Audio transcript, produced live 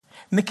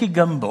Nicky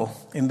Gumbel,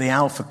 in the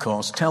Alpha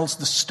Course, tells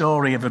the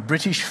story of a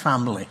British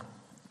family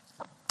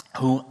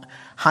who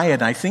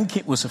hired, I think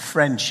it was a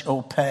French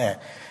au pair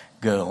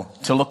girl,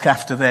 to look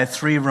after their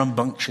 3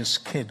 rambunctious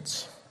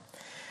kids.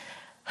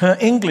 Her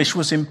English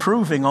was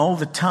improving all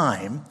the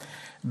time,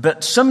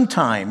 but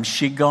sometimes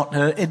she got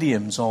her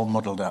idioms all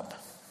muddled up.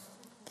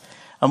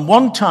 And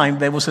one time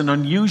there was an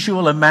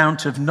unusual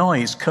amount of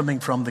noise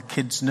coming from the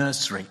kids'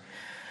 nursery.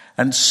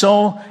 And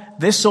so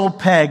this au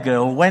pair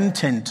girl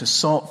went in to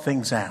sort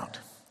things out.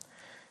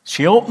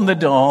 She opened the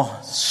door,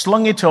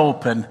 slung it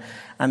open,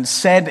 and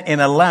said in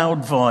a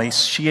loud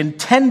voice, she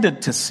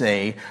intended to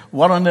say,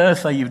 "What on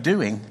earth are you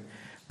doing?"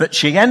 But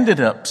she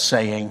ended up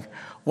saying,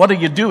 "What are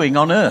you doing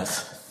on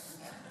earth?"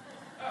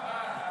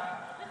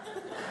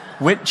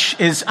 Which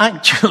is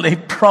actually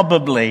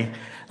probably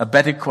a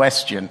better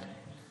question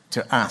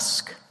to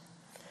ask.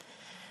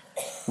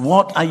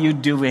 What are you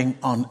doing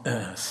on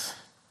earth?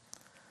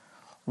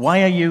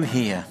 Why are you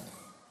here?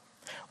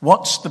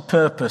 What's the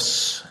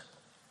purpose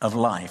of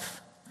life?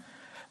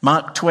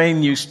 Mark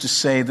Twain used to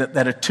say that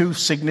there are 2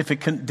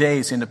 significant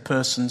days in a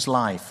person's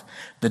life: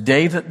 the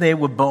day that they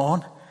were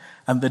born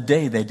and the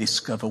day they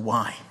discover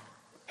why.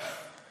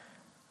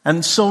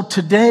 And so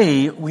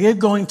today we are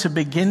going to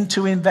begin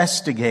to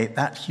investigate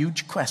that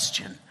huge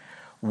question.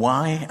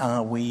 Why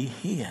are we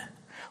here?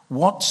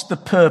 What's the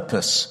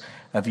purpose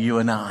of you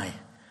and I?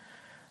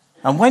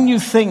 And when you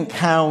think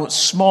how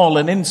small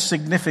and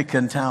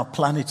insignificant our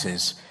planet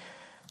is,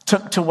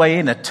 tucked away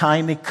in a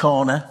tiny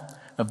corner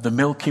of the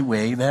Milky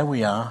Way, there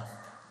we are.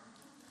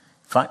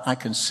 In fact, I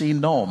can see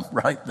Norm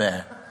right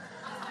there.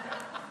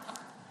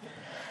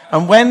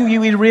 And when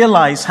you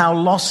realize how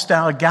lost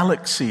our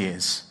galaxy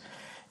is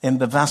in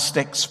the vast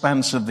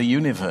expanse of the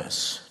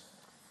universe,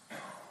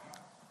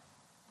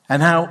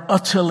 and how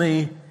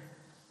utterly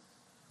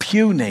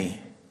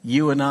puny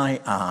you and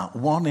I are,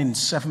 1 in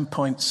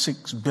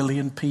 7.6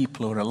 billion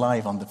people who are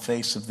alive on the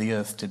face of the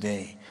earth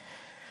today,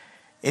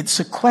 it's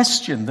a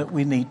question that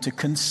we need to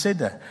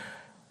consider.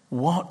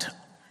 What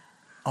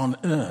on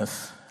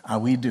earth are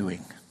we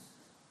doing?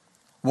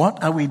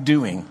 What are we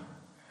doing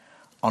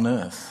on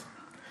earth?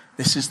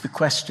 This is the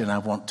question I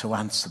want to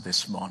answer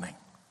this morning.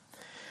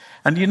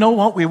 And you know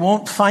what? We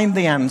won't find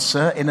the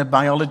answer in a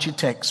biology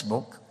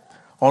textbook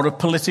or a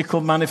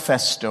political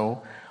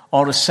manifesto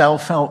or a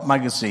self-help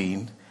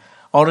magazine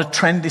or a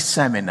trendy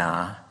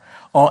seminar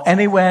or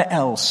anywhere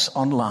else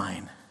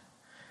online.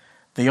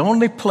 The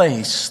only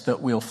place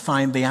that we'll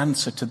find the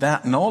answer to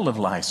that and all of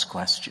life's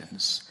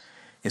questions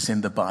is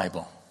in the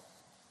Bible,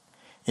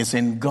 is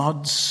in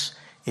God's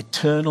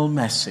eternal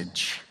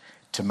message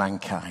to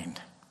mankind.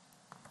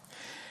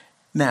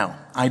 Now,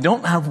 I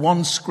don't have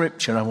one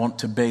scripture I want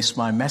to base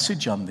my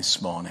message on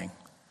this morning,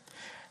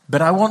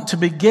 but I want to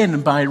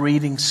begin by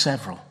reading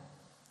several.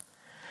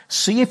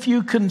 See if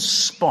you can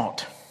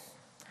spot.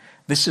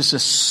 This is a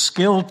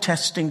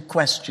skill-testing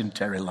question,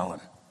 Terry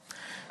Lowen.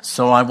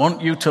 So I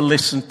want you to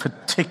listen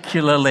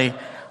particularly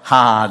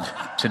hard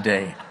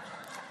today.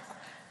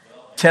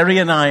 Terry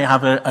and I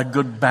have a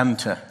good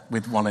banter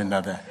with one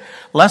another.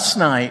 Last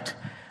night,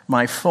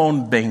 my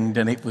phone binged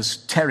and it was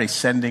Terry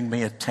sending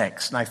me a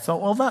text. And I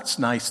thought, well, that's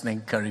nice and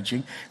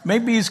encouraging.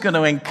 Maybe he's going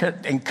to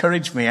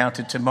encourage me out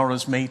of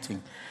tomorrow's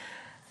meeting.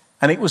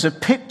 And it was a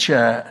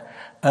picture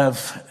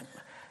of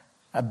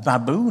a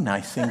baboon,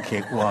 I think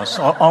it was,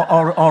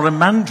 or a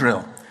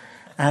mandrill.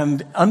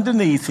 And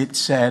underneath it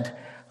said,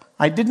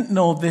 "I didn't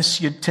know this,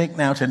 you'd taken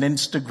out an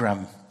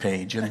Instagram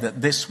page and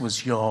that this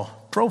was your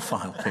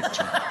profile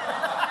picture."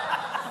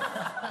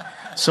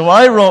 So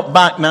I wrote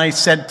back and I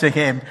said to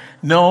him,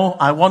 "No,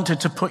 I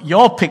wanted to put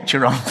your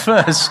picture on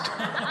first."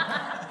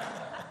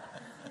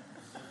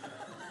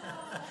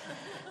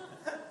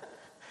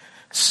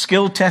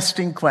 Skill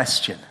testing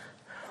question.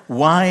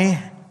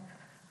 Why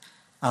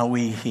are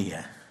we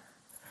here?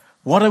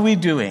 What are we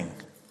doing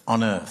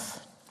on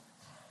earth?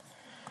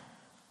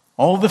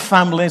 All the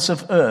families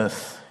of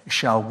earth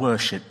shall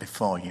worship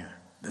before you,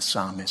 the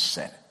psalmist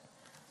said.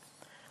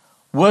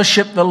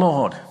 Worship the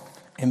Lord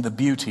in the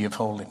beauty of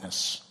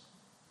holiness.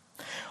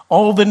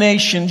 All the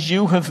nations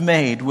you have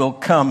made will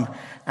come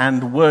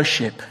and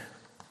worship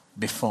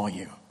before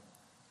you.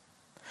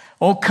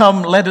 Oh,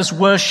 come, let us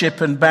worship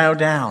and bow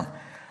down.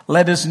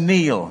 Let us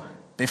kneel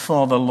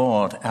before the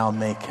Lord our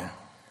Maker.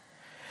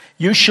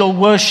 You shall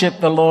worship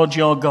the Lord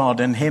your God,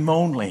 and him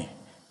only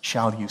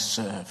shall you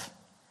serve.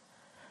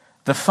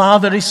 The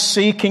Father is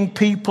seeking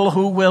people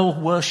who will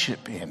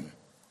worship him.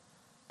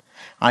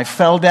 I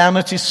fell down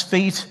at his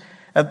feet,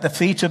 at the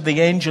feet of the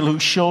angel who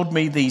showed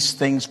me these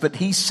things, but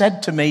he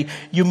said to me,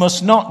 "You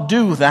must not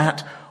do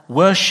that.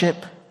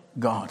 Worship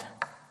God."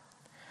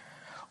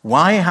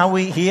 Why are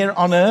we here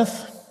on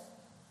earth?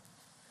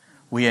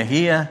 We are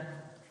here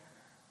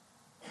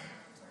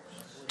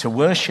to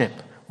worship.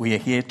 We are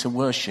here to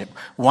worship.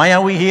 Why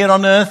are we here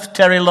on earth,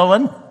 Terry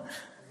Lowen?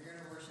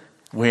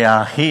 We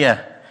are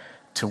here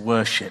to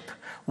worship.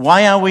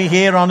 Why are we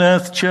here on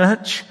earth,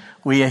 church?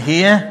 We are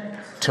here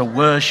to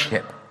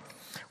worship.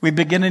 We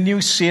begin a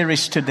new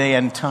series today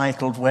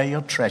entitled Where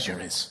Your Treasure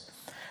Is.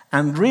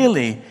 And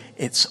really,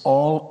 it's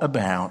all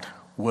about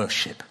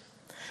worship.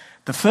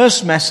 The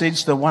first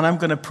message, the one I'm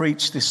going to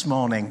preach this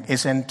morning,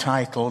 is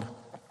entitled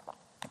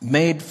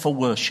Made for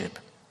Worship.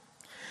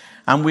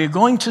 And we're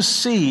going to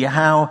see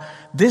how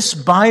this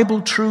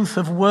Bible truth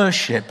of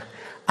worship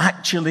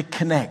actually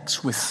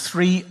connects with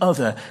three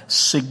other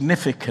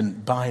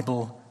significant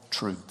Bible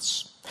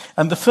truths.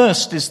 And the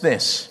first is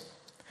this,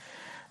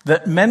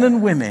 that men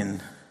and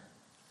women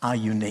are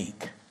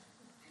unique.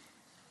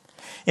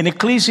 In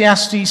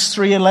Ecclesiastes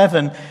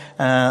 3:11,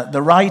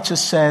 the writer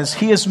says,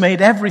 "He has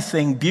made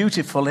everything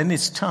beautiful in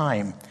his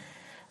time,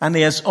 and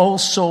he has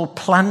also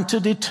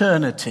planted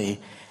eternity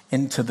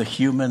into the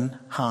human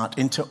heart,"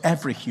 into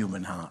every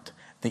human heart,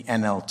 the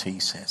NLT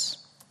says.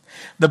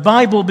 The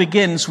Bible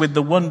begins with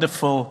the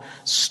wonderful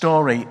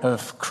story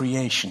of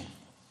creation.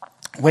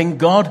 When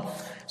God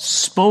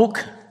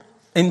spoke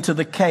into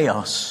the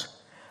chaos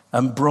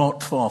and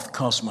brought forth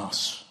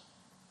cosmos.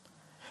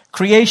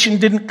 Creation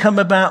didn't come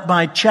about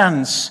by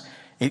chance,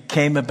 it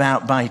came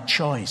about by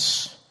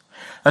choice.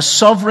 A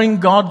sovereign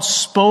God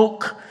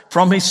spoke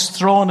from his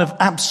throne of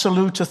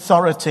absolute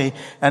authority,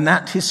 and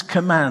at his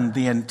command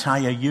the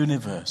entire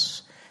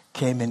universe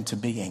came into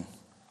being.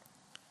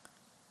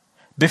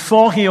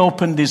 Before he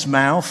opened his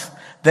mouth,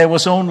 there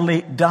was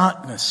only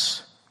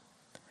darkness.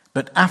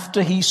 But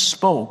after he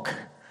spoke,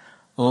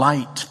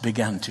 light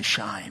began to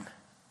shine.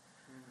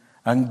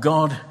 And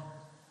God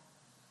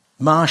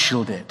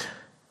marshaled it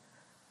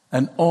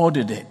and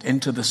ordered it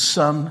into the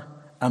sun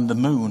and the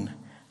moon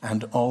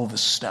and all the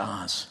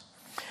stars.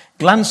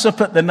 Glance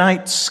up at the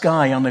night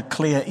sky on a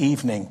clear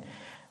evening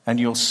and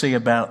you'll see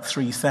about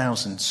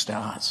 3,000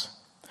 stars.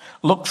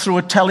 Look through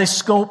a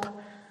telescope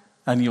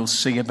and you'll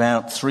see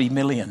about 3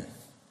 million.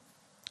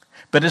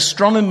 But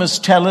astronomers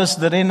tell us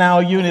that in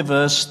our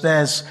universe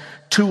there's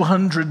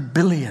 200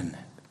 billion.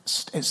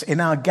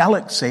 In our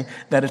galaxy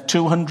there are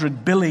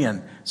 200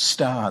 billion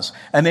stars.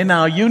 And in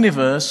our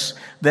universe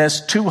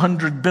there's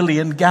 200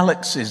 billion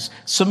galaxies.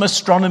 Some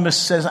astronomers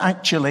say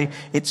actually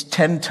it's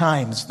 10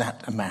 times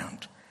that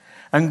amount.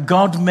 And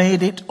God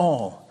made it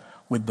all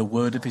with the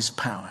word of his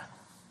power.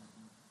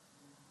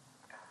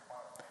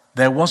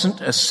 There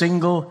wasn't a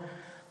single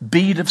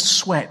bead of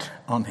sweat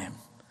on him.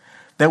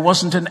 There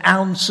wasn't an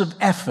ounce of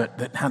effort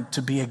that had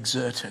to be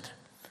exerted.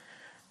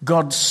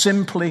 God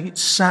simply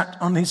sat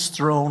on his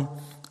throne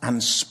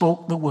and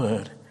spoke the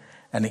word,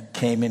 and it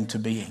came into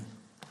being.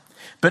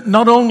 But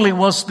not only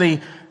was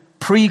the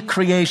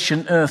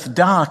pre-creation earth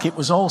dark, it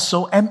was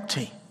also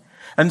empty.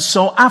 And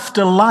so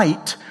after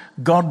light,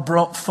 God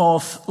brought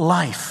forth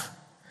life.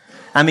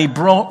 And he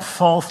brought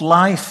forth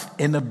life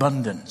in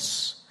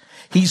abundance.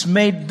 He's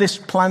made this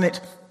planet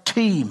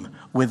teem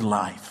with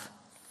life.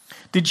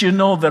 Did you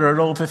know there are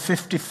over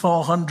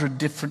 5,400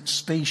 different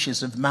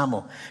species of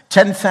mammal,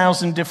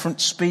 10,000 different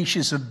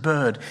species of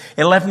bird,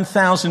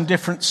 11,000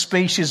 different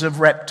species of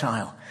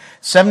reptile,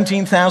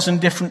 17,000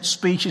 different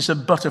species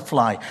of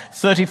butterfly,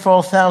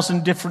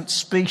 34,000 different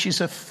species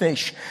of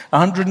fish,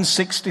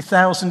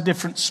 160,000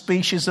 different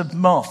species of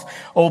moth,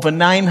 over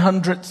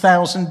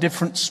 900,000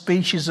 different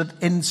species of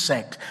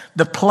insect.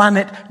 The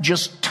planet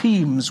just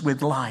teems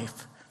with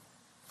life.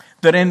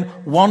 That in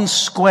 1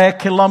 square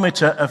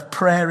kilometer of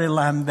prairie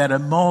land, there are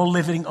more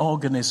living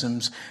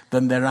organisms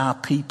than there are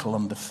people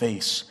on the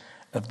face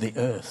of the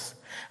earth.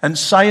 And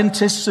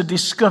scientists are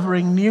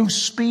discovering new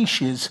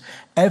species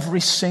every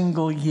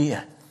single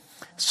year.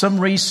 Some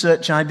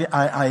research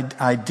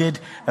I did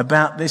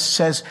about this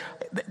says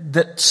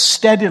that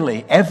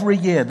steadily, every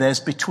year, there's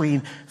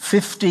between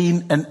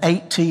 15 and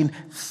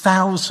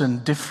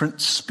 18,000 different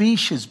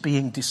species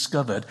being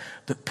discovered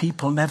that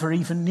people never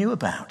even knew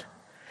about.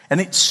 And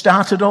it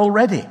started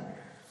already.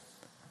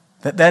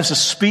 That there's a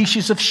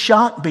species of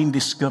shark being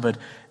discovered.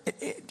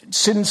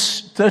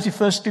 Since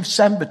 31st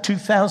December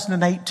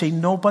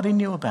 2018, nobody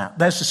knew about.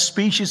 There's a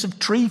species of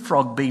tree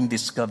frog being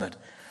discovered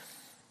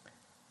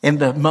in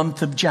the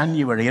month of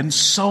January. And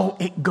so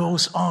it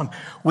goes on.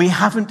 We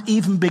haven't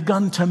even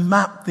begun to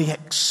map the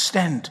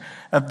extent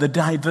of the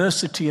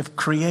diversity of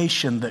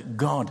creation that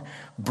God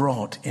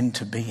brought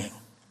into being.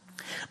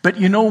 But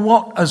you know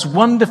what? As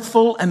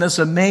wonderful and as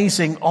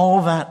amazing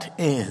all that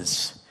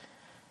is,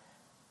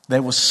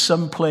 there was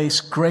some place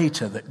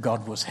greater that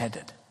God was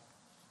headed.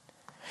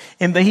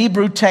 In the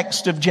Hebrew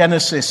text of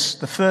Genesis,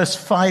 the first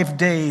 5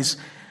 days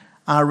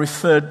are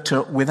referred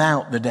to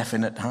without the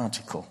definite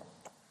article.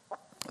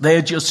 They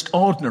are just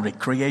ordinary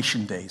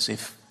creation days,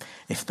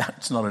 if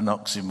that's not an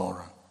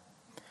oxymoron.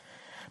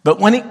 But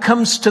when it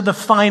comes to the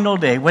final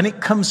day, when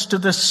it comes to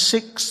the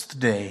 6th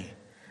day,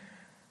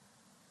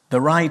 the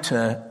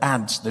writer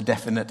adds the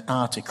definite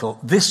article.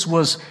 This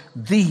was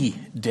the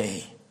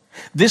day.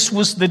 This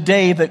was the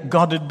day that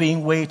God had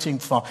been waiting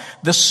for.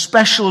 The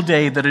special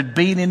day that had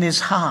been in his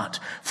heart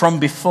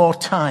from before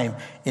time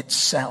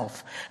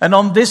itself. And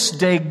on this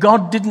day,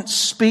 God didn't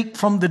speak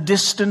from the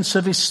distance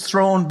of his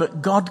throne,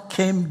 but God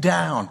came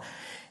down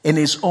in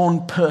his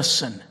own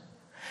person.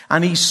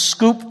 And he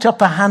scooped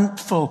up a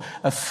handful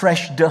of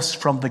fresh dust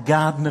from the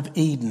Garden of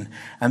Eden.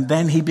 And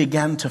then he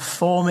began to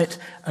form it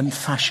and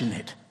fashion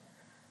it.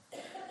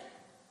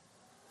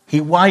 He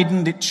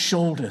widened its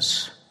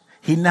shoulders.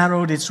 He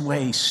narrowed its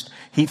waist.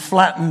 He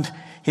flattened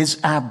his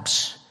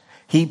abs.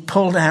 He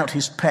pulled out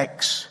his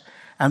pecs.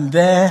 And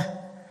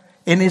there,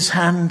 in his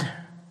hand,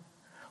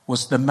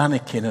 was the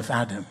mannequin of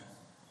Adam.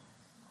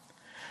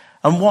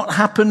 And what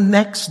happened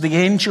next? The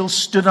angel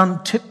stood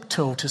on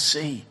tiptoe to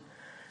see,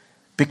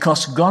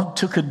 because God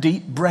took a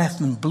deep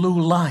breath and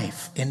blew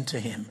life into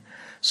him.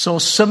 So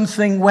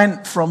something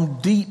went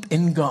from deep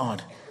in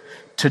God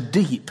to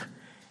deep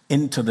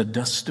into the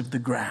dust of the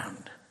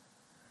ground,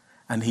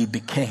 and he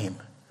became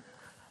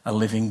a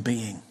living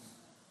being.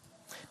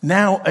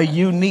 Now a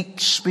unique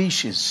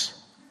species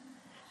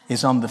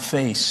is on the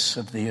face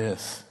of the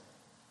earth.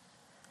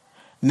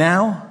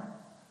 Now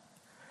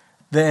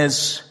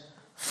there's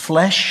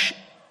flesh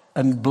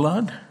and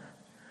blood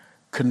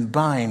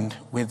combined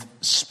with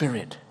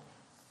spirit.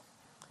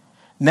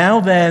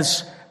 Now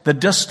there's the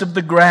dust of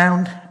the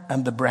ground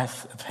and the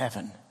breath of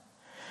heaven.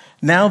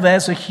 Now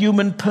there's a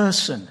human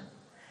person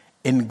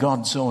in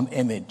God's own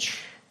image.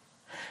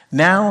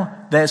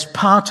 Now there's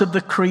part of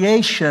the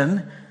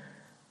creation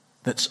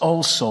that's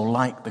also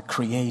like the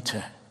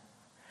Creator.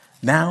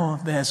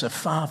 Now there's a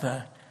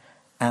Father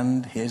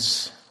and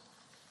his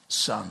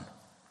Son.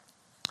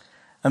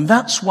 And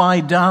that's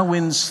why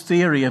Darwin's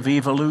theory of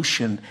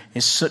evolution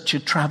is such a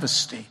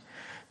travesty,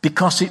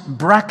 because it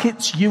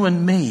brackets you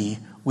and me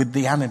with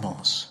the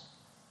animals,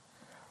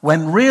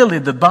 when really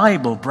the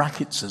Bible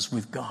brackets us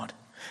with God.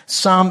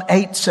 Psalm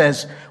 8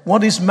 says,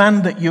 "What is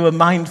man that you are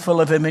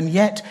mindful of him, and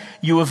yet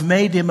you have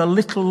made him a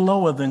little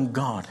lower than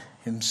God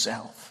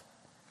himself."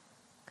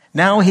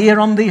 Now here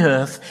on the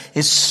earth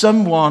is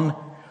someone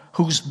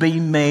who's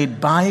been made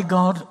by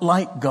God,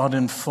 like God,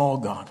 and for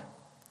God.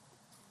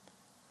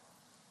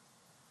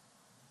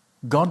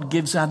 God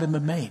gives Adam a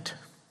mate.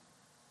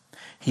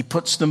 He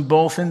puts them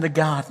both in the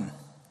garden.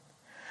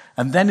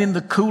 And then in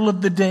the cool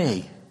of the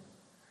day,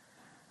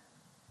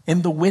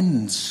 in the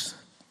winds,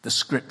 the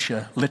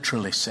scripture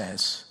literally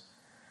says,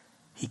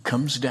 he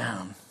comes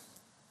down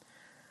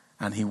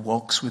and he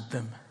walks with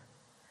them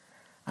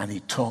and he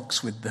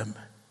talks with them,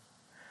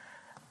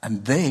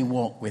 and they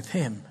walk with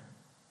him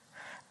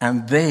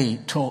and they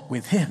talk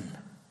with him,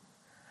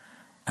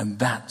 and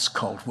that's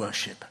called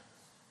worship.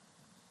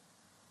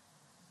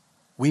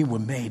 We were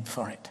made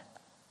for it,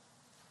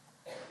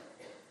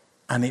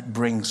 and it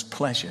brings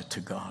pleasure to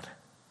God.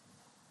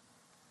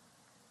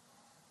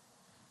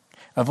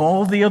 Of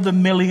all the other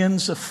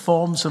millions of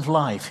forms of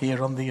life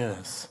here on the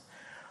earth,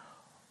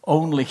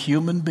 only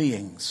human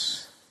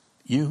beings,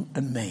 you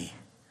and me,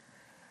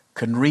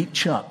 can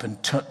reach up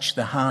and touch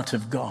the heart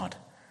of God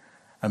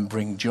and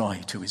bring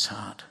joy to his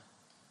heart.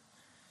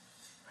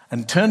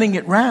 And turning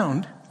it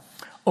round,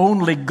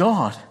 only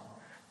God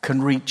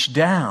can reach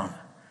down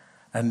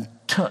and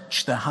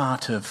touch the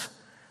heart of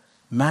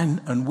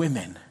men and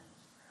women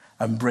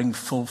and bring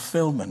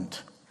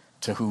fulfillment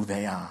to who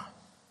they are.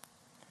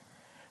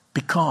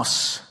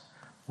 Because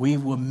we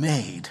were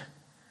made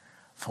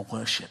for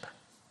worship.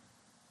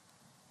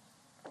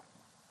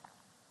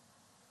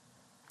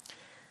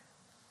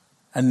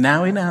 And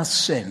now in our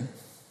sin,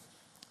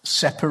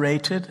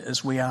 separated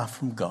as we are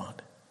from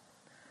God,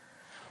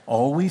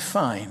 all we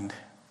find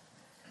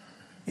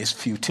is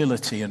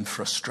futility and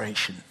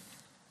frustration.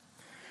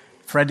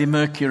 Freddie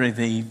Mercury,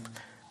 the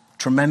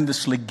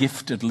tremendously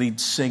gifted lead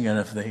singer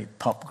of the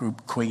pop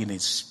group Queen,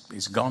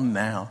 is gone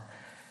now.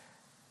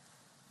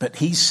 But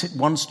he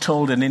once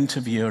told an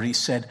interviewer, he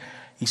said,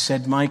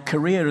 "My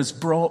career has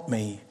brought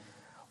me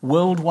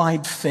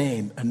worldwide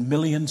fame and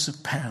millions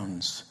of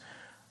pounds,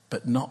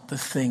 but not the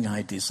thing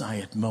I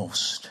desired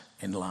most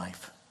in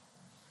life."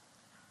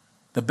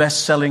 The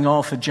best-selling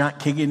author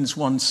Jack Higgins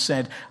once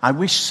said, "I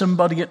wish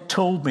somebody had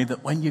told me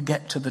that when you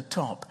get to the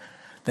top,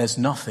 there's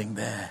nothing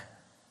there."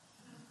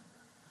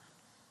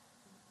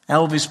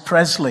 Elvis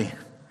Presley,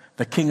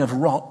 the king of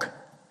rock,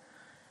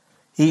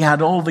 he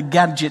had all the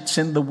gadgets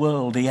in the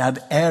world. He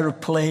had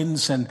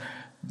airplanes and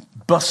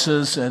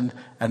buses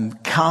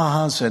and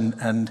cars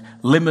and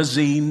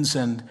limousines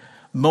and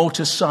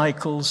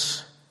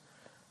motorcycles.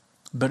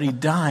 But he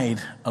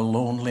died a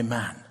lonely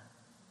man.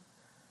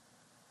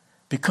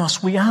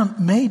 Because we aren't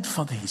made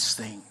for these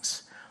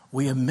things.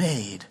 We are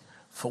made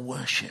for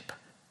worship.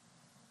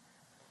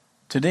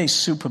 Today's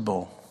Super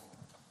Bowl.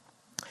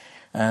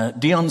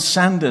 Deion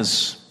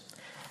Sanders,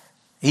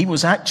 he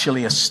was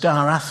actually a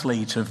star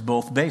athlete of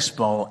both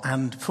baseball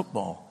and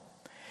football.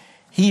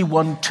 He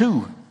won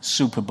 2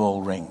 Super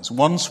Bowl rings,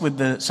 once with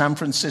the San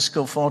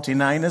Francisco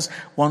 49ers,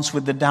 once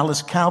with the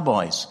Dallas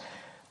Cowboys.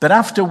 But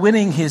after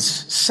winning his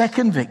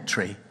second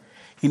victory,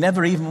 he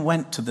never even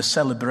went to the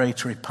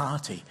celebratory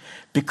party,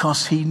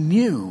 because he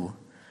knew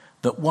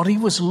that what he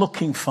was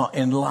looking for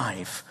in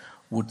life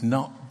would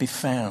not be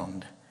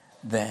found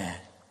there.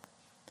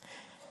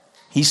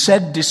 He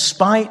said,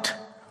 "Despite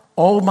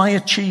all my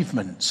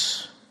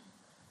achievements,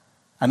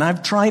 and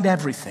I've tried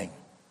everything.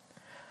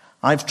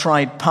 I've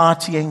tried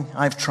partying,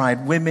 I've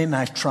tried women,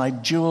 I've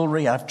tried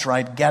jewelry, I've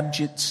tried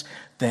gadgets.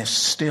 There's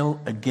still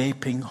a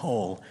gaping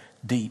hole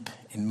deep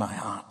in my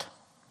heart."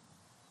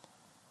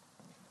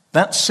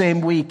 That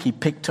same week, he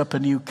picked up a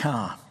new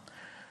car,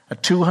 a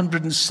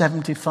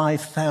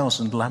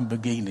 $275,000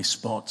 Lamborghini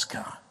sports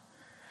car.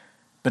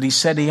 But he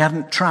said he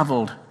hadn't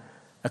traveled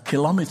a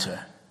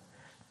kilometer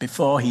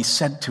before he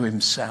said to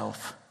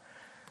himself,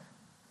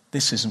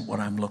 this isn't what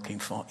I'm looking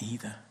for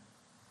either.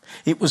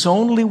 It was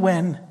only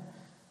when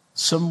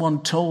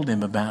someone told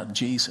him about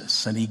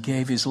Jesus and he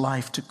gave his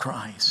life to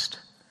Christ.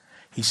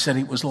 He said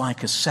it was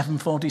like a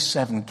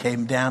 747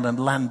 came down and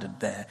landed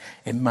there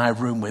in my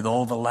room with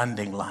all the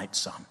landing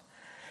lights on.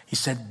 He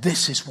said,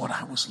 this is what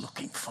I was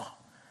looking for.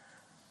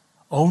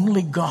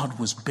 Only God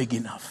was big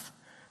enough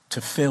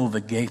to fill the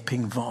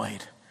gaping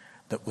void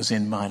that was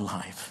in my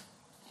life.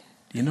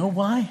 Do you know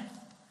why?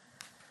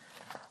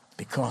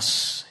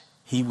 Because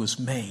he was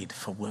made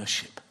for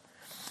worship.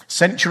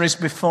 Centuries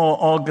before,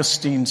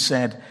 Augustine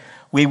said,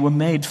 we were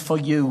made for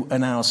you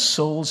and our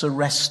souls are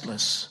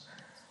restless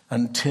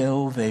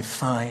until they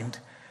find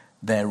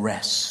their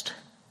rest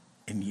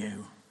in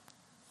you.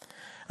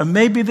 And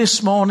maybe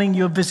this morning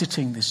you're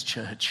visiting this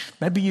church.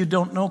 Maybe you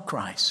don't know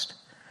Christ.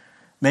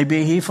 Maybe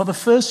you're here for the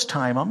first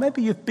time, or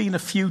maybe you've been a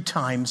few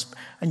times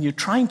and you're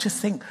trying to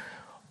think,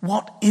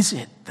 what is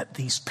it that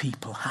these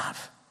people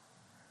have?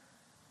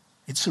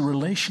 It's a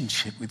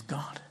relationship with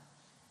God.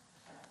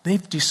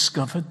 They've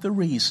discovered the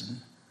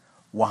reason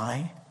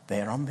why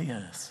they're on the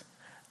earth,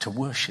 to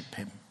worship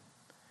him.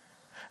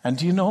 And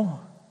do you know,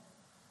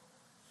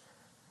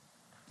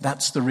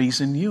 that's the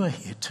reason you are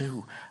here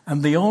too.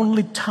 And the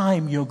only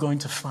time you're going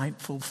to find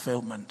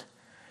fulfillment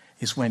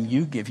is when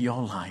you give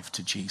your life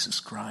to Jesus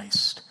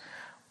Christ.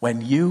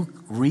 When you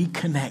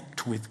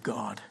reconnect with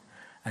God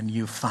and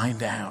you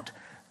find out,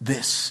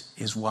 this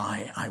is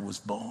why I was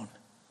born.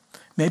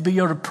 Maybe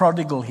you're a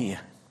prodigal here.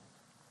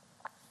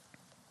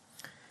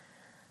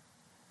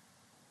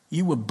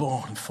 You were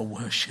born for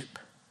worship.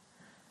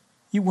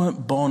 You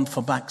weren't born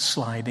for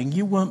backsliding.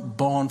 You weren't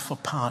born for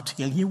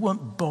partying. You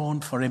weren't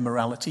born for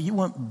immorality. You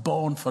weren't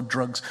born for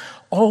drugs.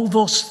 All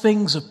those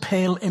things are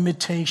pale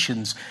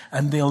imitations,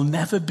 and they'll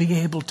never be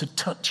able to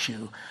touch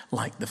you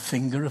like the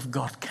finger of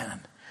God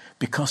can,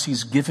 because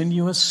he's given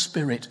you a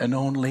spirit, and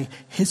only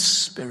his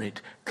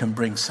spirit can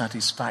bring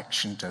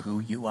satisfaction to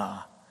who you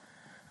are.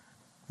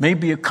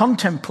 Maybe you're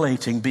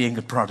contemplating being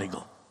a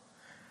prodigal.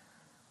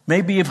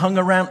 Maybe you've hung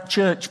around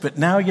church, but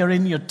now you're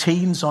in your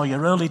teens or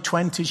your early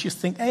 20s. You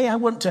think, hey, I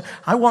want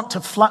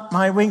to flap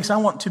my wings. I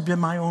want to be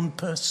my own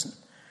person.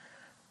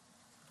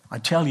 I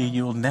tell you,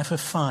 you'll never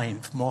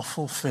find more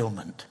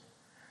fulfillment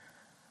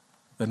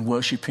than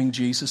worshiping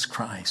Jesus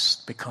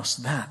Christ, because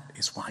that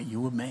is why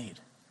you were made.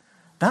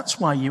 That's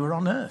why you were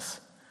on earth.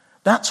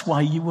 That's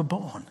why you were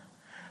born.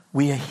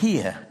 We are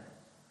here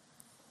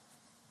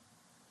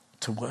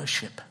to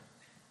worship,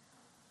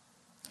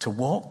 to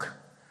walk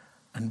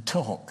and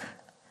talk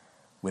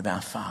with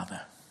our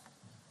Father.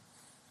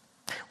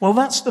 Well,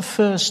 that's the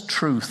first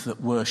truth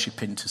that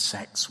worship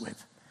intersects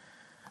with,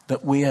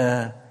 that we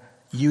are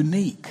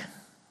unique.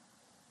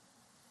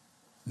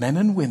 Men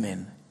and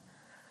women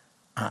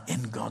are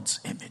in God's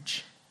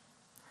image.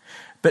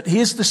 But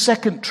here's the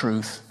second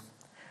truth.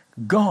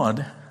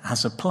 God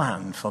has a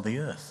plan for the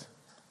earth.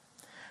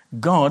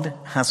 God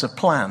has a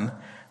plan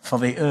for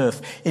the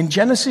earth. In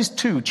Genesis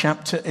 2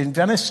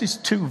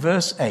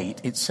 verse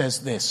 8, it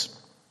says this: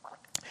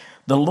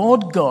 the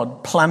Lord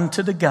God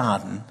planted a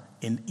garden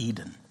in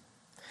Eden.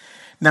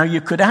 Now you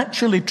could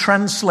actually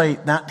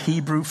translate that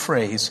Hebrew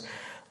phrase,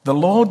 the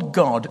Lord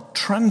God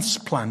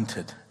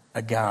transplanted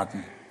a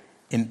garden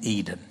in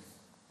Eden.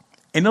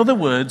 In other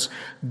words,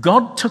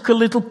 God took a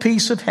little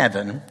piece of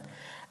heaven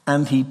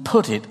and he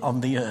put it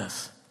on the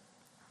earth.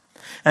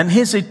 And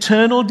his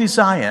eternal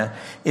desire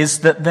is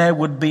that there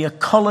would be a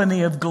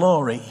colony of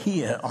glory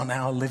here on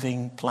our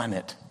living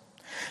planet.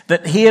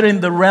 That here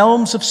in the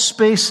realms of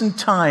space and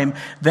time,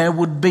 there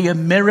would be a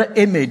mirror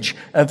image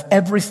of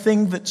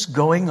everything that's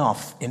going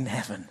off in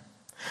heaven.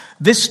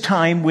 This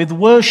time with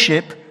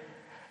worship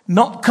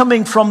not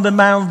coming from the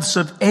mouths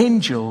of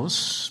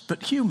angels,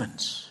 but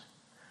humans.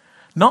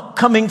 Not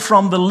coming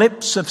from the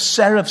lips of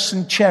seraphs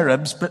and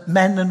cherubs, but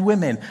men and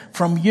women,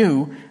 from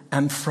you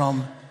and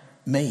from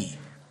me.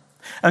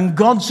 And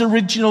God's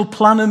original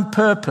plan and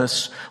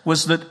purpose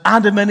was that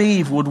Adam and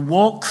Eve would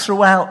walk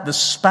throughout the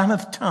span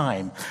of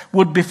time,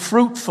 would be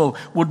fruitful,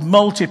 would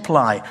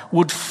multiply,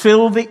 would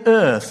fill the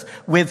earth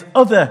with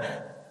other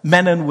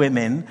men and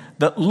women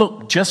that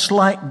looked just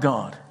like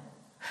God.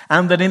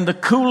 And that in the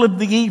cool of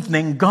the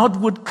evening,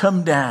 God would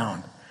come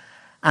down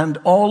and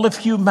all of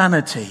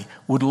humanity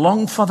would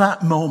long for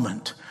that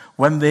moment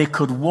when they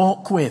could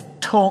walk with,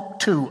 talk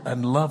to,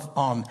 and love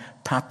on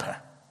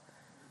Papa.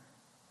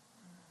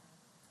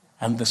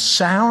 And the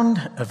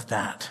sound of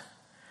that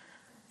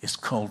is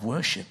called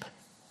worship.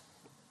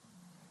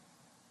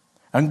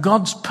 And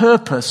God's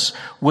purpose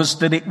was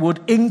that it would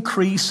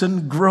increase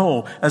and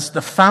grow as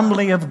the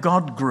family of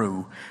God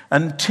grew,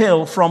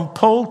 until from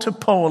pole to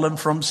pole and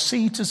from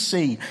sea to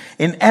sea,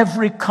 in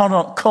every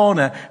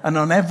corner and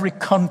on every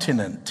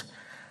continent,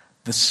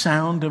 the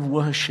sound of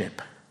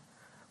worship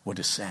would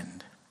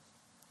ascend.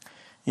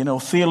 You know,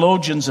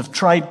 theologians have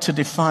tried to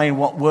define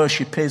what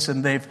worship is,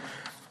 and they've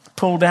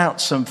pulled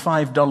out some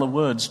 $5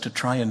 words to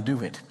try and do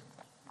it.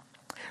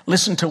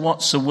 Listen to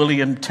what Sir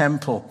William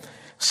Temple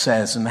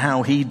says and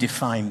how he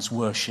defines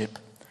worship.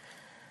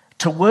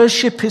 To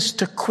worship is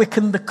to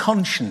quicken the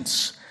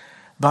conscience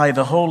by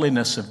the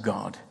holiness of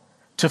God,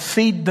 to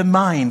feed the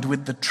mind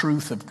with the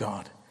truth of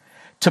God,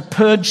 to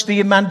purge the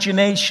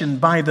imagination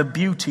by the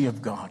beauty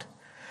of God,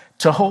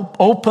 to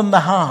open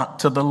the heart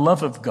to the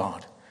love of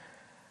God,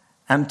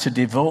 and to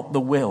devote the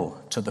will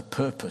to the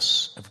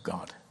purpose of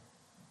God.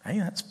 Hey,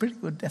 that's a pretty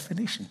good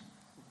definition.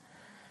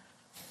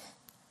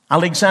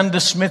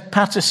 Alexander Smith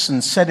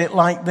Patterson said it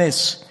like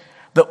this,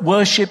 that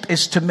worship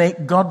is to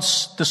make God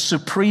the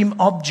supreme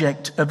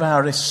object of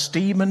our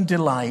esteem and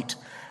delight,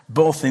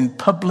 both in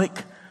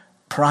public,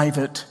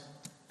 private,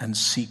 and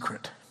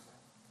secret.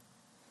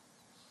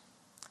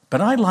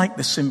 But I like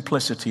the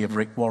simplicity of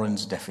Rick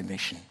Warren's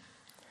definition.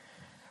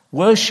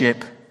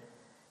 Worship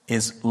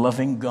is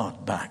loving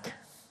God back.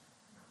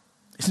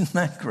 Isn't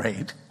that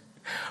great?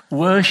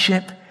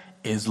 Worship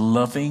is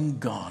loving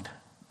God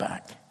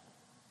back.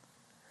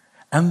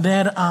 And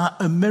there are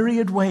a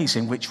myriad ways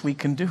in which we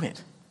can do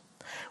it.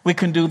 We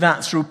can do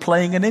that through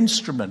playing an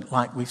instrument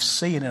like we've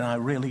seen, and I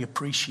really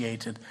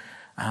appreciated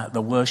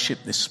the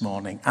worship this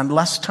morning. And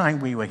last time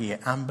we were here,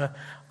 Amber,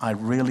 I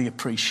really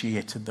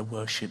appreciated the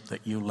worship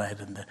that you led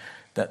and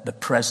the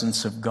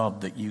presence of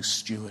God that you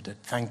stewarded.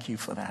 Thank you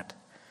for that.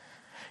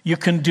 You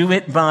can do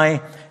it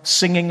by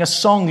singing a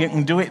song. You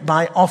can do it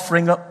by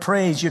offering up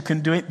praise. You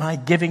can do it by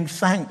giving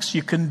thanks.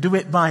 You can do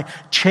it by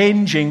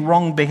changing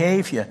wrong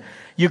behavior.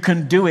 You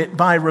can do it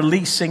by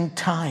releasing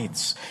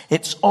tithes.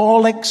 It's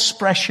all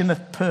expression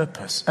of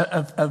purpose,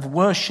 of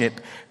worship,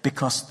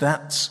 because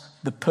that's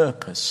the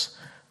purpose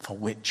for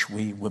which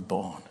we were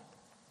born.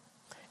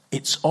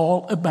 It's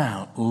all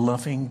about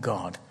loving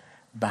God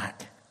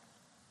back.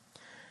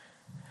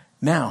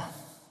 Now,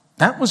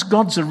 that was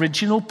God's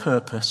original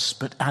purpose,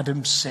 but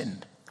Adam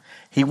sinned.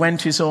 He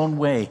went his own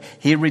way.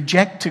 He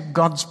rejected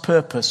God's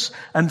purpose,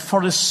 and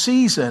for a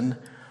season,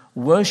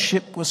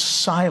 worship was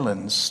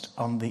silenced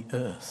on the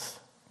earth.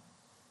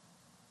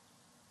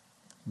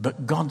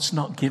 But God's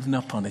not given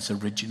up on his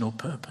original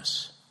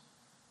purpose.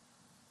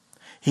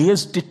 He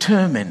is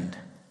determined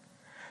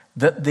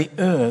that the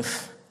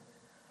earth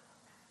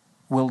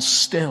will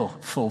still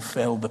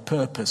fulfill the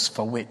purpose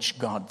for which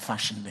God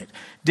fashioned it.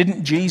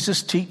 Didn't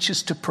Jesus teach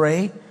us to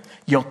pray,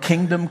 "Your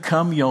kingdom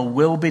come, your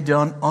will be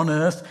done on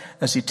earth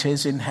as it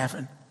is in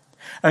heaven"?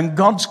 And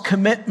God's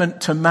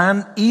commitment to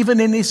man, even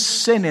in his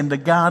sin in the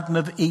Garden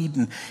of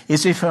Eden,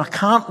 is if I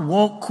can't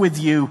walk with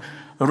you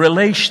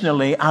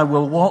relationally, I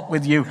will walk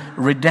with you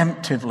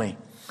redemptively.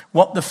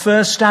 What the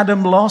first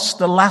Adam lost,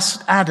 the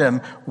last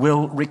Adam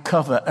will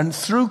recover. And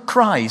through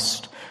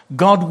Christ,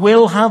 God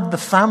will have the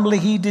family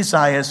he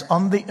desires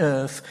on the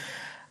earth,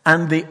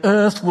 and the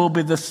earth will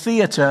be the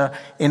theater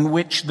in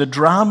which the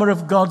drama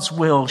of God's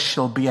will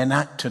shall be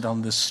enacted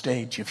on the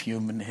stage of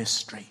human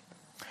history.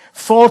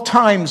 4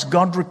 times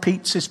God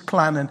repeats his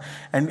plan,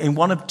 and in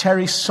one of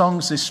Terry's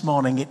songs this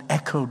morning, it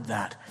echoed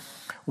that.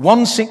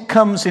 Once it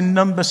comes in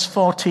Numbers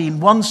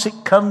 14, once it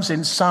comes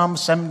in Psalm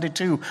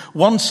 72,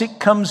 once it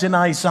comes in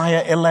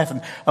Isaiah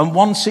 11, and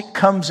once it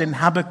comes in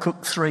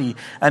Habakkuk 3.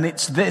 And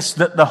it's this,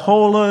 that the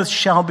whole earth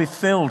shall be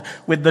filled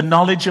with the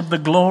knowledge of the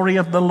glory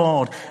of the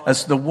Lord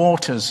as the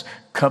waters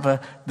cover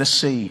the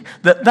sea.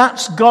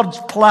 That's God's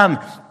plan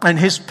and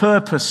his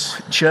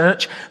purpose,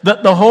 church,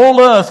 that the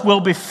whole earth will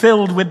be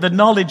filled with the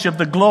knowledge of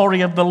the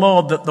glory of the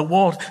Lord,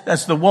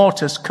 as the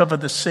waters cover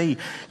the sea.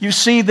 You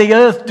see, the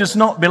earth does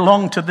not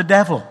belong to the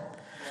devil.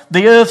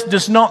 The earth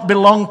does not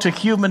belong to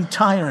human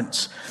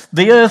tyrants.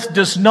 The earth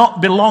does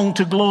not belong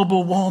to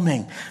global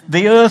warming.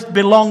 The earth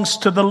belongs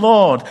to the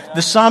Lord.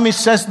 The psalmist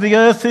says the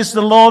earth is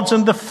the Lord's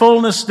and the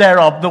fullness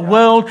thereof, the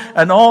world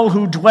and all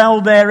who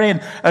dwell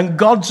therein. And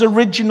God's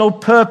original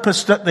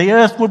purpose that the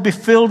earth would be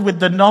filled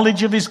with the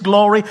knowledge of his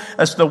glory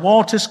as the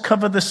waters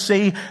cover the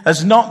sea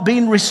has not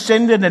been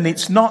rescinded, and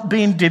it's not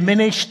been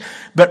diminished,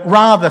 but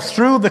rather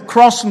through the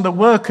cross and the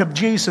work of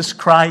Jesus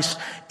Christ,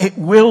 it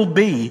will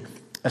be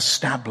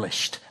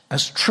established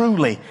as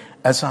truly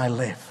as I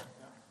live.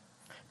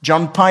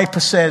 John Piper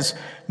says,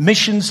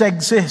 missions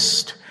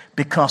exist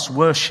because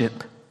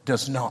worship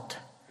does not.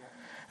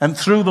 And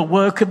through the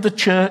work of the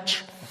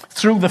church,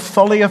 through the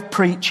folly of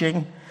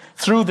preaching,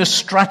 through the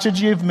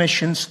strategy of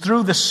missions,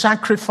 through the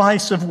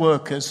sacrifice of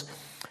workers,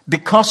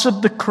 because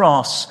of the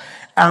cross,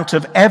 out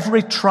of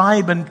every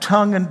tribe and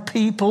tongue and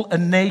people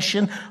and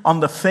nation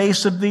on the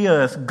face of the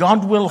earth,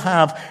 God will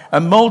have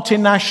a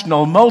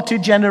multinational,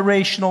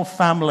 multi-generational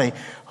family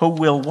who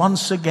will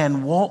once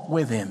again walk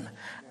with him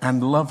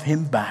and love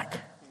him back.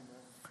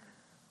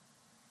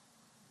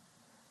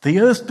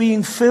 The earth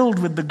being filled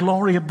with the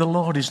glory of the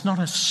Lord is not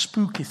a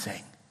spooky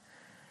thing.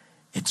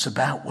 It's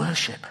about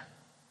worship.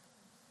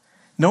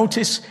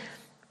 Notice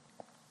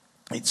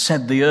it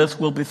said the earth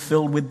will be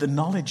filled with the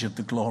knowledge of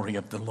the glory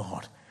of the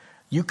Lord.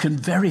 You can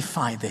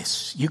verify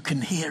this. You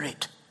can hear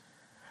it.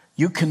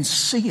 You can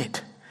see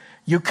it.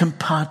 You can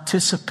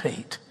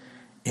participate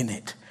in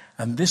it.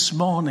 And this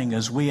morning,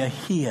 as we are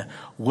here,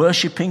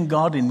 worshiping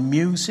God in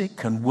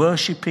music and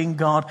worshiping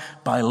God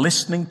by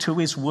listening to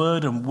his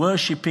word and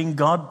worshiping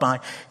God by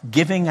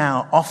giving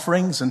our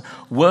offerings and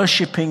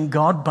worshiping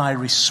God by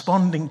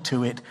responding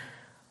to it,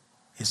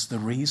 is the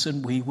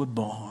reason we were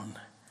born.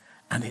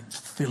 And it's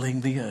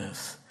filling the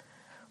earth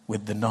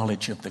with the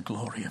knowledge of the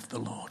glory of the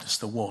Lord as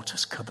the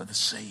waters cover the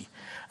sea.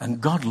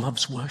 And God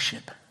loves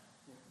worship.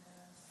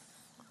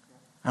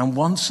 And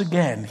once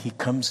again, he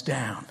comes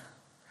down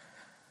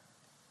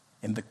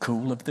in the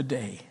cool of the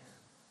day.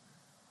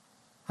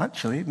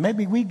 Actually,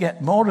 maybe we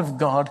get more of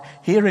God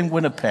here in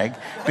Winnipeg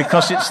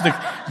because it's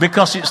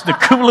the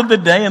cool of the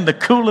day and the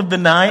cool of the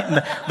night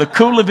and the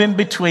cool of in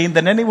between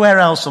than anywhere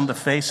else on the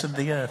face of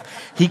the earth.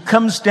 He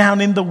comes down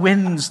in the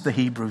winds, the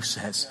Hebrew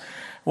says.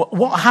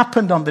 What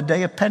happened on the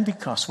day of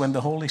Pentecost when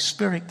the Holy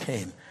Spirit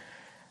came?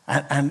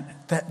 And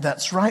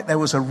that's right, there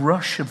was a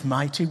rush of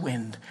mighty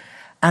wind.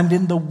 And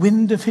in the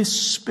wind of his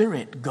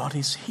Spirit, God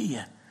is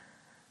here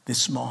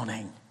this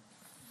morning.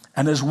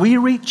 And as we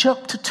reach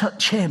up to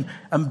touch him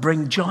and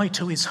bring joy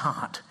to his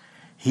heart,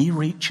 he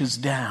reaches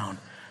down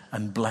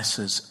and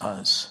blesses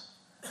us.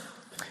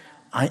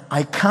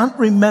 I can't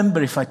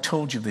remember if I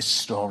told you this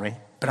story,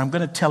 but I'm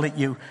going to tell it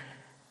you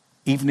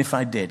even if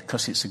I did,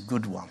 because it's a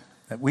good one.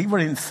 We were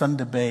in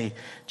Thunder Bay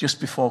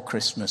just before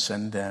Christmas,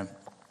 and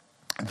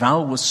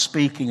Val was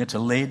speaking at a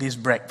ladies'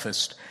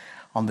 breakfast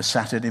on the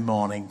Saturday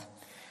morning.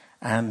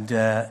 And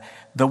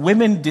the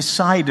women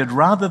decided,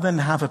 rather than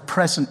have a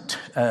present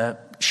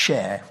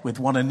share with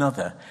one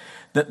another,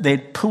 that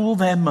they'd pool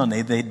their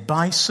money, they'd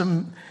buy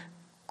some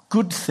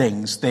good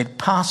things, they'd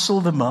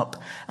parcel them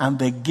up, and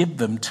they'd give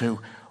them to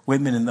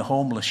women in the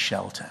homeless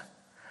shelter.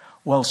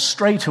 Well,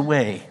 straight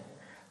away,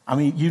 I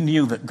mean, you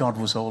knew that God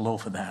was all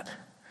over that.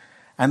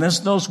 And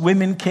as those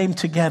women came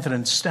together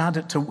and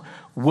started to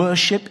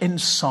worship in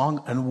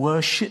song and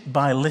worship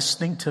by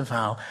listening to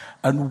Val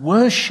and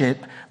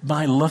worship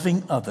by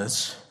loving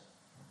others,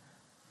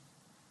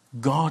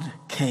 God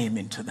came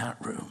into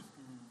that room.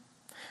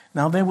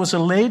 Now, there was a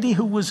lady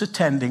who was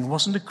attending,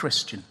 wasn't a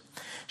Christian.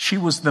 She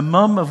was the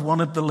mum of one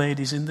of the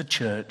ladies in the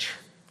church,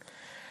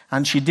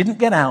 and she didn't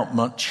get out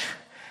much,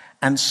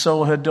 and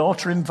so her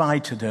daughter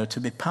invited her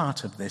to be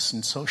part of this,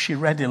 and so she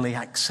readily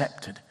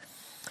accepted.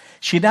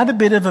 She'd had a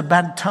bit of a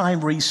bad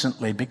time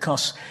recently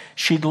because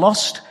she'd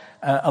lost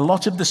a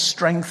lot of the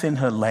strength in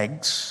her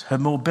legs. Her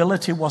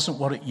mobility wasn't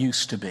what it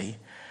used to be.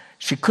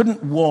 She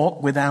couldn't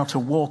walk without a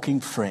walking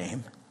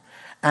frame.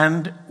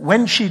 And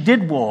when she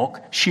did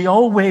walk, she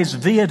always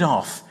veered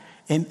off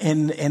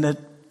in a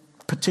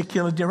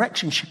particular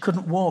direction. She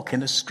couldn't walk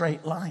in a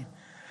straight line.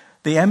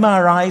 The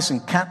MRIs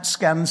and CAT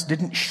scans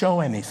didn't show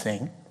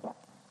anything.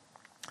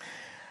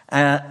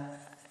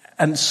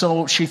 And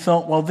so she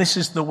thought, well, this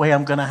is the way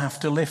I'm going to have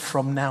to live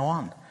from now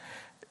on.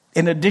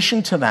 In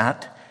addition to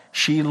that,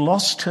 she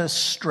lost her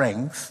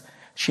strength.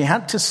 She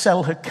had to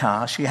sell her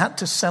car. She had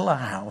to sell her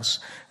house.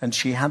 And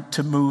she had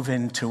to move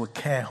into a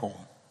care home.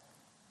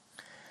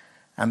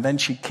 And then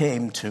she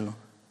came to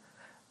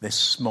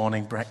this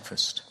morning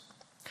breakfast.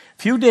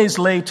 A few days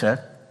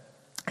later,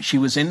 she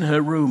was in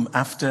her room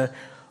after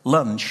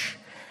lunch,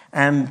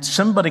 and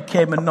somebody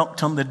came and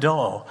knocked on the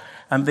door,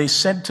 and they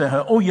said to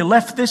her, oh, you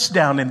left this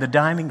down in the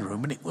dining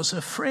room, and it was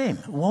a frame,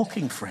 a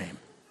walking frame.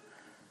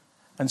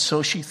 And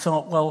so she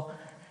thought, well,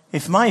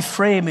 if my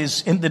frame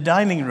is in the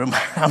dining room,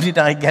 how did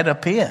I get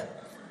up here?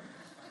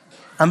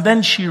 And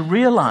then she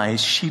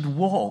realized she'd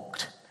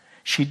walked.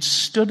 She'd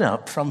stood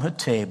up from her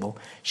table.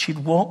 She'd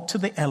walked to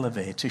the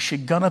elevator.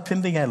 She'd gone up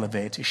in the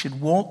elevator.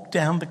 She'd walked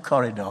down the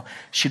corridor.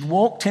 She'd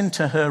walked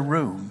into her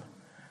room.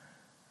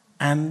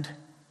 And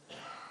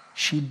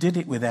she did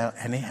it without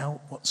any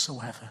help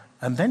whatsoever.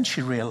 And then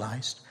she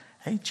realized,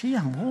 hey, gee,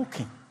 I'm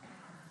walking.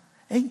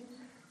 Hey,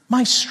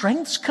 my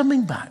strength's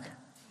coming back.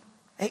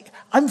 Hey,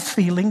 I'm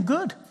feeling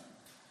good.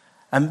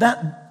 And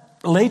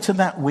later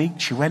that week,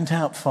 she went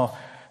out for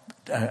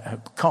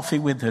coffee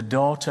with her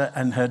daughter,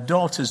 and her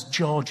daughter's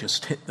jaw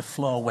just hit the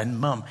floor when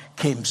Mum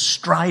came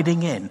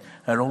striding in,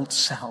 her old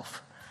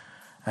self.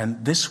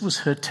 And this was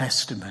her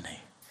testimony.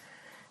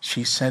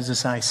 She says,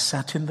 as I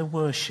sat in the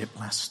worship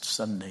last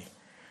Sunday,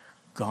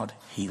 God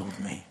healed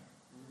me.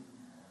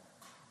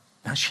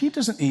 Now, she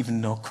doesn't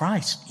even know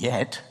Christ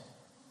yet.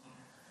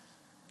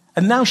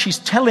 And now she's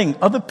telling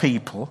other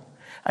people,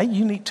 hey,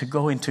 you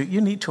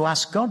need to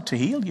ask God to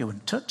heal you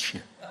and touch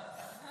you.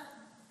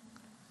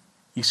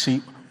 You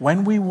see,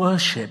 when we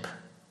worship,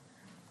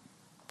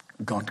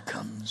 God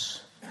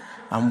comes.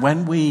 And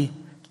when we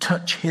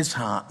touch his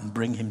heart and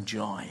bring him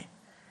joy,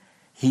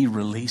 he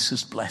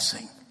releases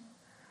blessing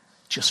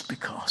just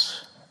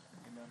because.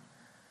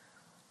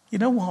 You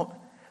know what?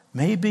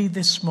 Maybe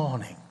this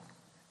morning,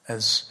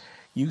 as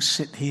you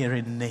sit here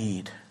in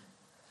need,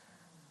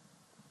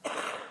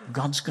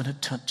 God's going to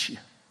touch you.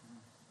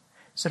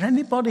 Is there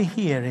anybody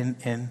here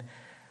in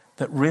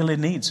that really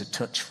needs a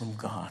touch from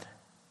God?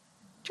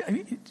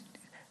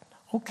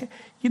 Okay,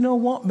 you know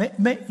what? May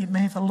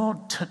the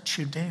Lord touch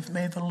you, Dave.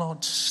 May the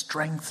Lord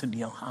strengthen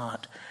your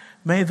heart.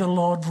 May the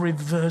Lord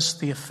reverse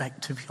the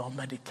effect of your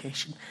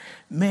medication.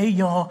 May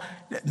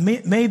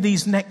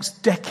these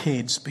next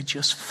decades be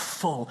just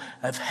full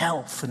of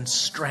health and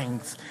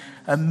strength.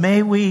 And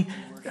may we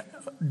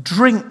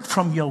drink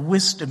from your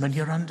wisdom and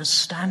your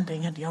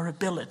understanding and your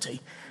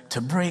ability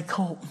to break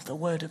open the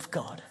Word of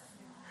God.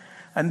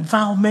 And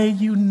Val, may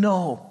you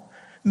know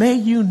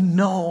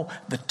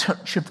the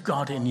touch of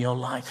God in your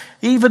life.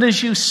 Even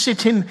as you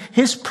sit in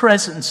His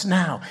presence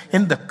now,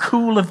 in the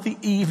cool of the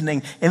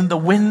evening, in the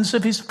winds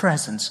of His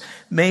presence,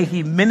 may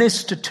He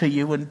minister to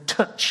you and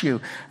touch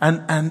you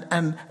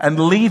and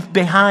leave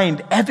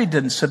behind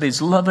evidence of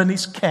His love and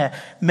His care.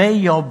 May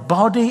your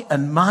body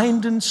and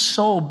mind and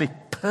soul be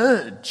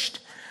purged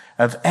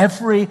of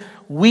every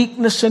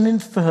weakness and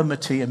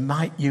infirmity, and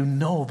might you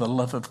know the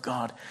love of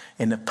God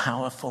in a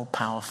powerful,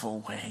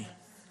 powerful way.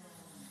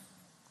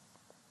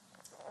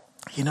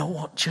 You know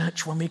what,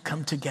 church? When we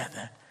come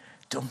together,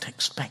 don't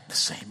expect the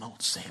same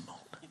old, same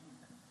old.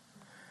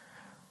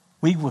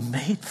 We were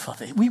made for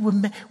this. We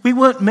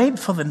weren't made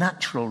for the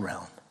natural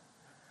realm.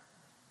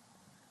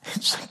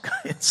 It's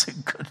a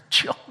good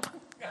job.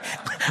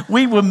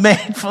 We were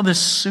made for the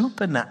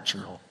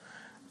supernatural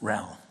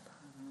realm.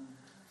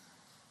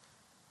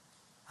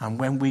 And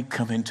when we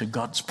come into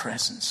God's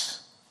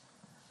presence,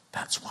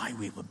 that's why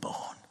we were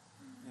born.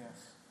 Yes.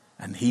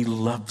 And He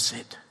loves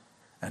it.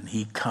 And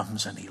He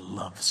comes and He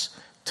loves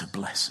to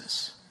bless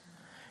us.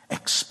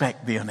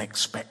 Expect the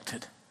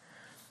unexpected.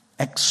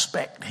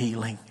 Expect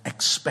healing.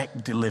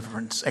 Expect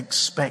deliverance.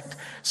 Expect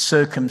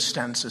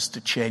circumstances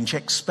to change.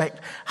 Expect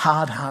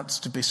hard hearts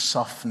to be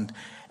softened.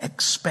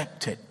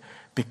 Expect it,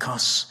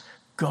 because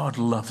God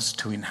loves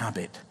to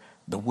inhabit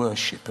the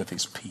worship of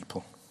His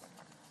people.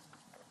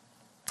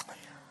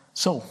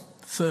 So,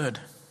 third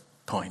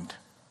point.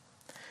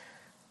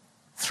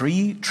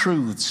 3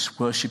 truths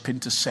worship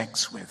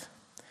intersects with.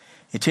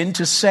 It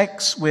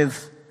intersects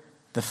with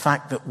the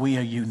fact that we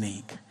are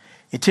unique.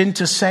 It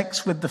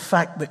intersects with the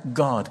fact that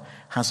God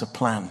has a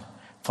plan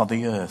for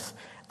the earth.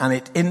 And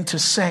it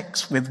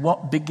intersects with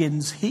what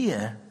begins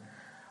here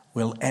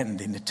will end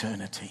in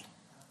eternity.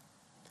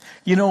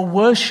 You know,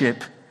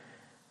 worship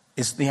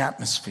is the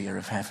atmosphere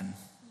of heaven.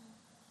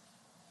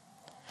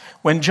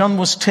 When John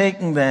was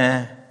taken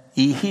there,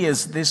 he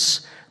hears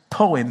this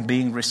poem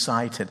being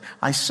recited.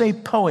 I say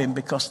poem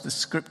because the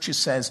scripture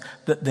says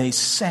that they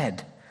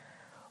said,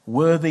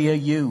 "Worthy are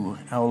you,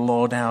 our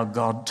Lord, our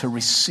God, to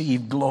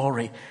receive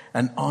glory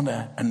and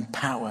honor and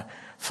power.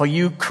 For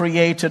you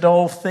created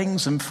all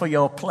things, and for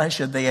your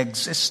pleasure they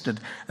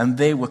existed, and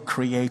they were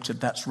created."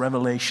 That's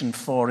Revelation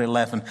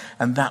 4:11.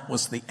 And that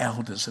was the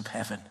elders of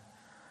heaven.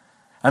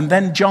 And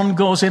then John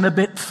goes in a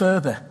bit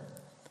further.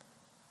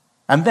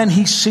 And then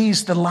he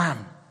sees the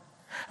Lamb.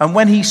 And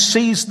when he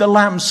sees the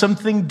Lamb,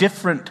 something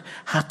different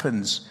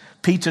happens.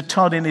 Peter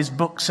Todd in his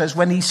book says,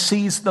 when he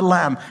sees the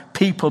Lamb,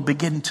 people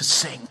begin to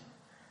sing.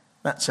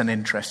 That's an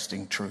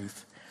interesting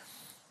truth.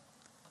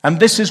 And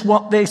this is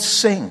what they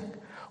sing.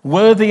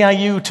 "Worthy are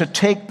you to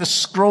take the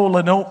scroll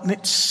and open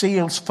its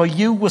seals, for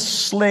you were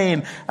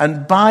slain,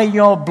 and by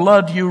your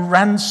blood you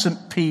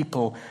ransomed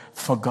people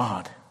for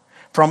God,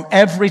 from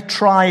every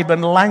tribe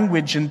and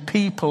language and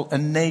people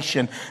and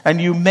nation.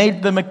 And you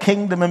made them a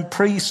kingdom and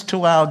priests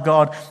to our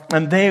God,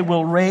 and they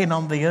will reign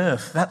on the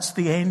earth." That's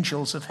the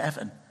angels of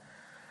heaven.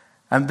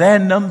 And their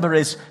number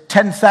is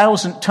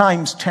 10,000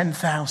 times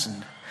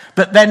 10,000.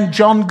 But then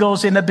John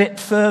goes in a bit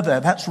further.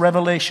 That's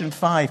Revelation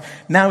 5.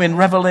 Now in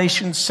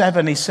Revelation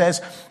 7 he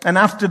says, "And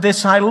after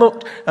this I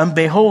looked, and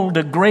behold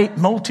a great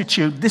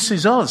multitude." This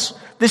is us.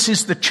 This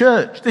is the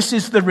church. This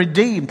is the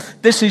redeemed.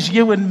 This is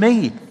you and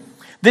me.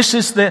 This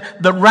is the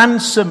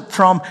ransom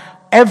from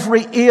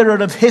every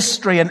era of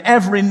history and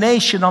every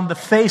nation on the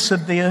face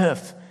of the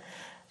earth.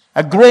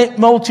 A great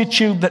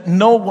multitude that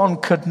no one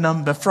could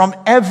number, from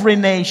every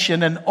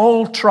nation and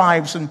all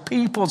tribes and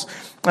peoples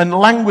and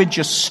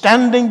languages,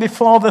 standing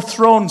before the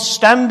throne,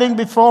 standing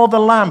before the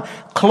Lamb,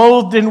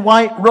 clothed in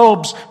white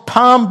robes,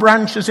 palm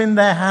branches in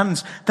their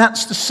hands.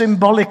 That's the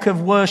symbolic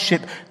of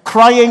worship,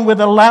 crying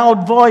with a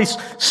loud voice,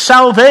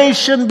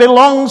 "Salvation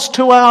belongs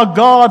to our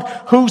God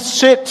who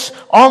sits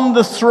on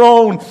the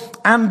throne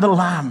and the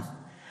Lamb."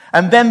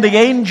 And then the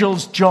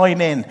angels join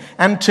in,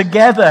 and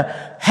together,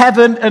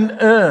 heaven and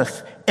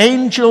earth,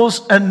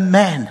 angels and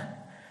men.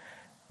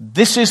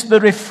 This is the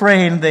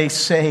refrain, they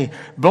say: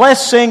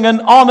 "Blessing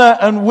and honor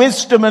and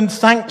wisdom and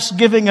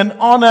thanksgiving and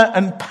honor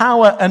and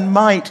power and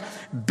might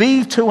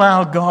be to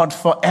our God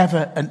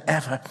forever and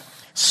ever."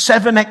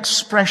 7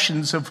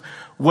 expressions of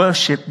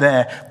worship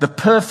there. The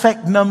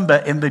perfect number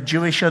in the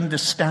Jewish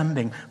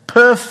understanding.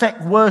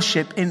 Perfect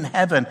worship in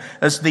heaven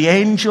as the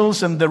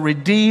angels and the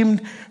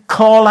redeemed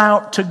call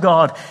out to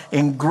God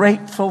in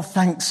grateful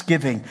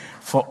thanksgiving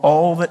for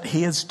all that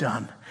He has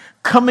done,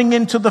 coming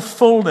into the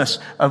fullness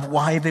of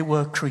why they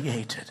were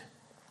created.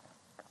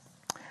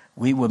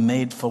 We were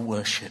made for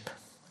worship,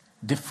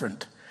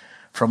 different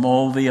from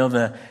all the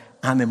other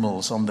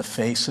animals on the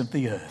face of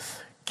the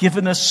earth,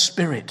 given a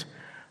spirit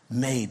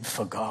made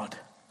for God.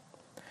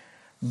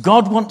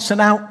 God wants an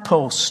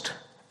outpost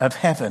of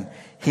heaven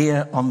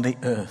here on the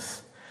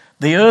earth.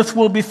 The earth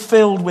will be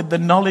filled with the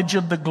knowledge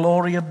of the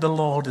glory of the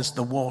Lord as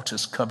the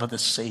waters cover the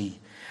sea.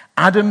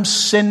 Adam's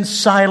sin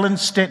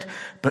silenced it,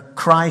 but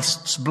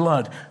Christ's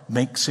blood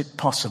makes it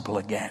possible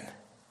again.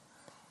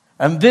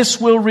 And this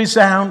will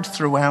resound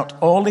throughout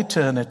all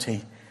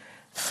eternity,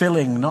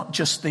 filling not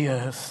just the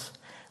earth,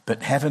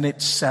 but heaven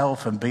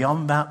itself, and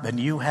beyond that, the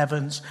new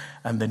heavens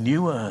and the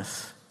new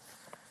earth.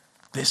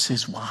 This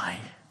is why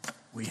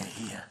we are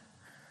here.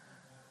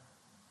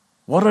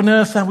 What on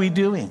earth are we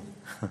doing?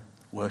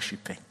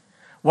 Worshipping.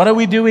 What are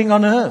we doing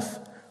on earth?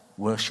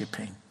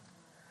 Worshipping.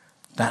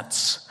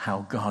 That's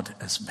how God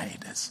has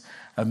made us.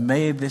 And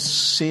may this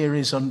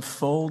series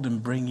unfold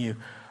and bring you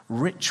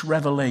rich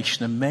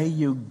revelation, and may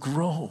you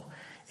grow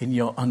in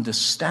your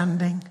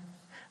understanding.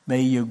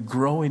 May you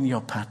grow in your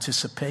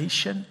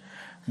participation.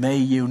 May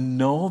you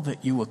know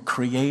that you were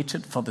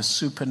created for the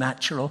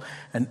supernatural.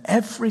 And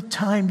every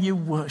time you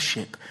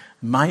worship,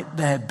 might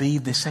there be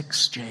this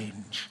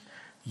exchange.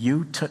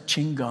 You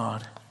touching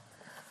God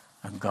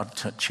and God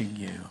touching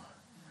you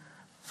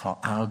for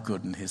our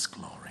good and his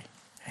glory.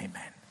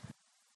 Amen.